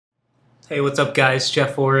Hey, what's up guys?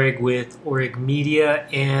 Jeff Orig with Orig Media,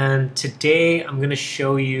 and today I'm going to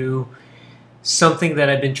show you something that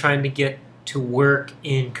I've been trying to get to work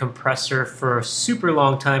in Compressor for a super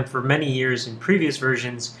long time, for many years in previous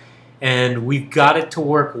versions, and we've got it to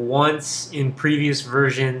work once in previous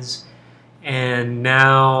versions, and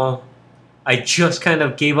now I just kind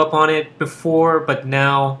of gave up on it before, but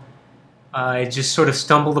now I just sort of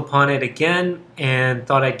stumbled upon it again and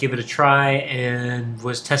thought I'd give it a try, and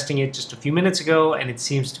was testing it just a few minutes ago, and it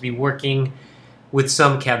seems to be working with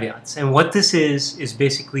some caveats. And what this is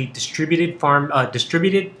basically distributed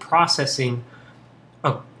processing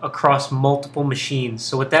across multiple machines.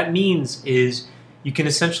 So what that means is you can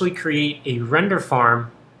essentially create a render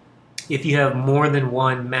farm if you have more than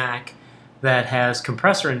one Mac that has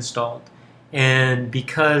Compressor installed. And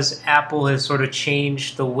because Apple has sort of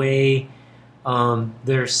changed the way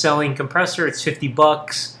they're selling Compressor, it's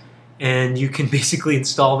 $50, and you can basically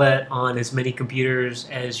install that on as many computers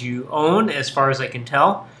as you own, as far as I can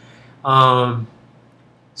tell.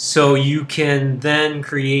 So you can then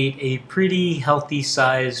create a pretty healthy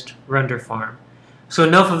sized render farm. So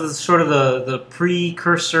enough of the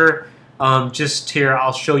precursor. Just here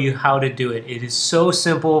I'll show you how to do it. It is so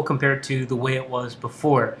simple compared to the way it was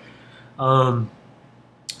before.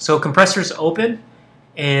 So Compressor's open,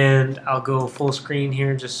 and I'll go full screen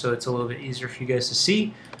here just so it's a little bit easier for you guys to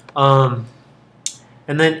see. And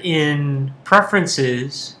then in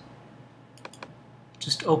Preferences,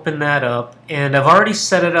 just open that up, and I've already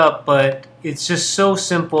set it up, but it's just so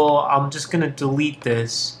simple. I'm just going to delete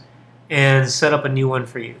this and set up a new one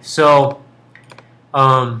for you. So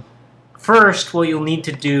first, what you'll need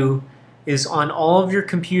to do is, on all of your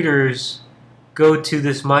computers, go to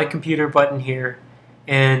this My Computer button here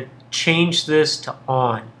and change this to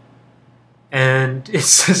on. And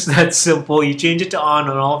it's just that simple. You change it to on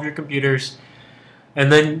all of your computers, and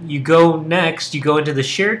then you go into the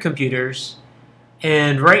shared computers,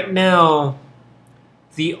 and right now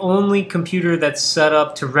the only computer that's set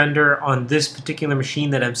up to render on this particular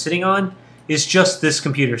machine that I'm sitting on is just this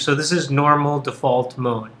computer. So this is normal default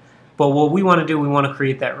mode. But what we want to do, we want to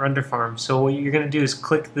create that render farm. So what you're going to do is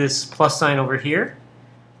click this plus sign over here,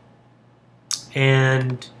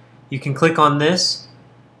 and you can click on this,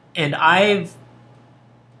 and I've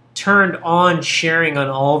turned on sharing on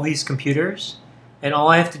all of these computers, and all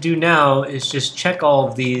I have to do now is just check all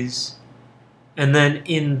of these, and then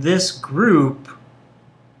in this group,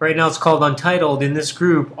 right now it's called Untitled, in this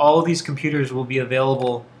group all of these computers will be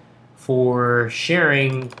available for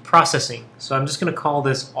sharing processing. So I'm just going to call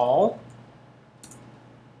this all,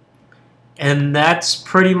 and that's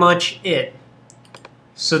pretty much it.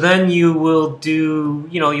 So then you will do,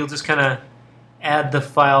 you'll just kind of add the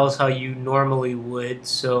files how you normally would.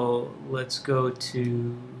 So let's go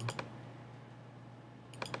to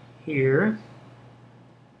here,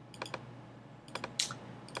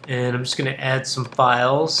 and I'm just going to add some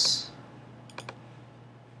files,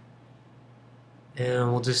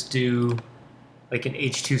 and we'll just do like an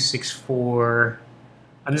H.264.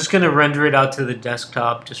 I'm just going to render it out to the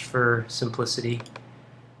desktop just for simplicity.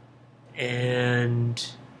 And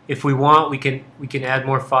if we want, we can add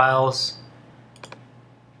more files,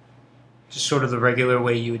 just sort of the regular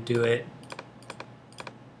way you would do it.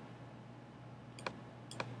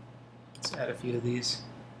 Let's add a few of these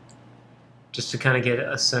just to kind of get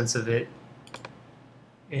a sense of it.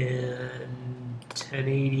 And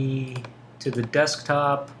 1080 to the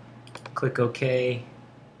desktop, click OK.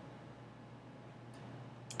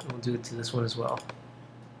 We'll do it to this one as well.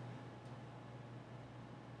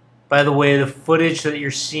 By the way, the footage that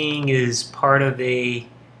you're seeing is part of a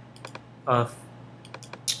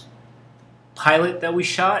pilot that we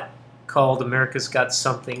shot called America's Got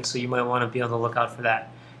Something, so you might want to be on the lookout for that.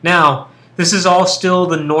 Now, this is all still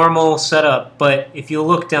the normal setup, but if you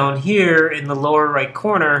look down here in the lower right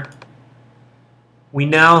corner, we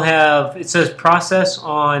now have, it says process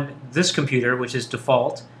on this computer, which is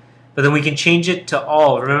default, but then we can change it to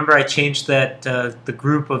all. Remember, I changed that the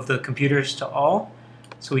group of the computers to all?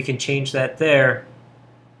 So we can change that there.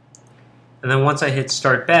 And then once I hit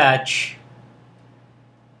Start Batch,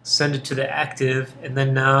 send it to the active, and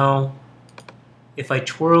then now if I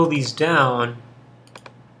twirl these down,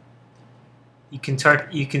 you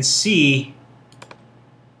can see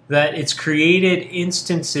that it's created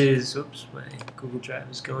instances. Oops, my Google Drive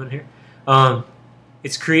is going here.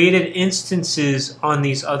 It's created instances on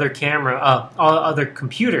these other other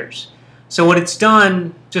computers. So what it's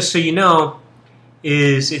done, just so you know,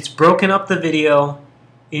 is it's broken up the video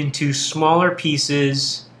into smaller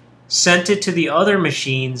pieces, sent it to the other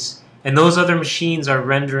machines, and those other machines are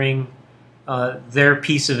rendering their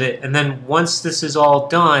piece of it. And then once this is all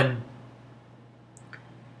done,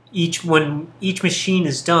 when each machine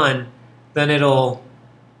is done, then it'll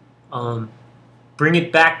bring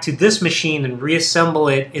it back to this machine and reassemble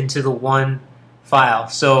it into the one file.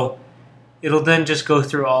 So it'll then just go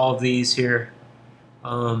through all of these here.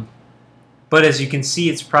 But as you can see,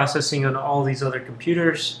 it's processing on all these other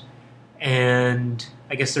computers, and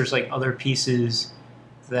I guess there's like other pieces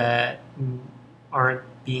that aren't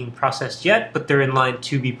being processed yet, but they're in line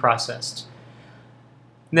to be processed.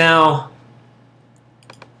 Now,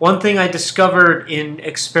 one thing I discovered in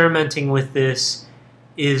experimenting with this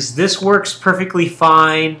is this works perfectly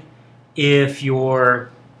fine if you're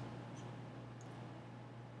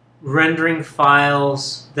rendering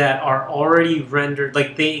files that are already rendered,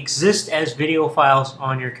 like they exist as video files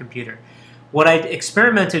on your computer. What I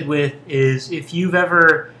experimented with is if you've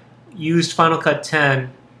ever used Final Cut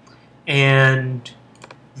 10 and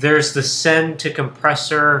there's the send to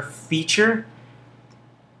compressor feature,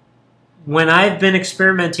 when I've been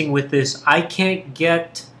experimenting with this, I can't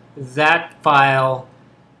get that file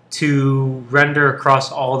to render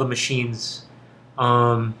across all the machines.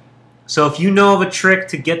 So if you know of a trick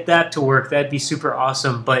to get that to work, that'd be super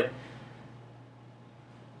awesome. But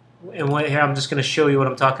here I'm just going to show you what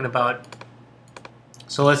I'm talking about.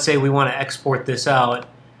 So let's say we want to export this out.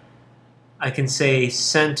 I can say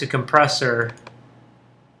send to compressor.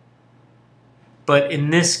 But in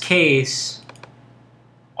this case,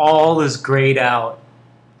 all is grayed out.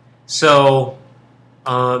 So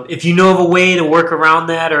if you know of a way to work around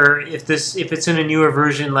that, or if it's in a newer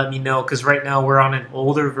version, let me know, because right now we're on an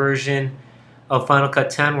older version of Final Cut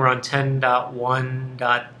 10. We're on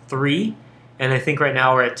 10.1.3, and I think right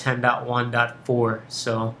now we're at 10.1.4.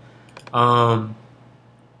 So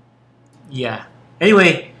yeah.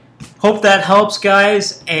 Anyway, hope that helps,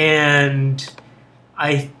 guys. And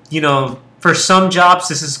for some jobs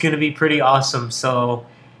this is going to be pretty awesome. So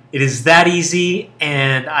it is that easy,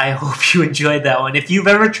 and I hope you enjoyed that one. If you've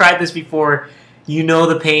ever tried this before, you know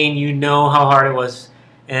the pain, you know how hard it was,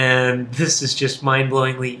 and this is just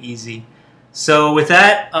mind-blowingly easy. So with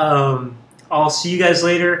that, I'll see you guys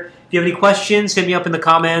later. If you have any questions, hit me up in the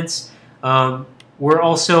comments. We're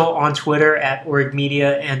also on Twitter at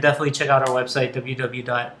origmedia, and definitely check out our website,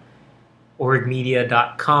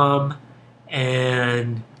 www.origmedia.com,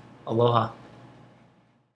 and aloha.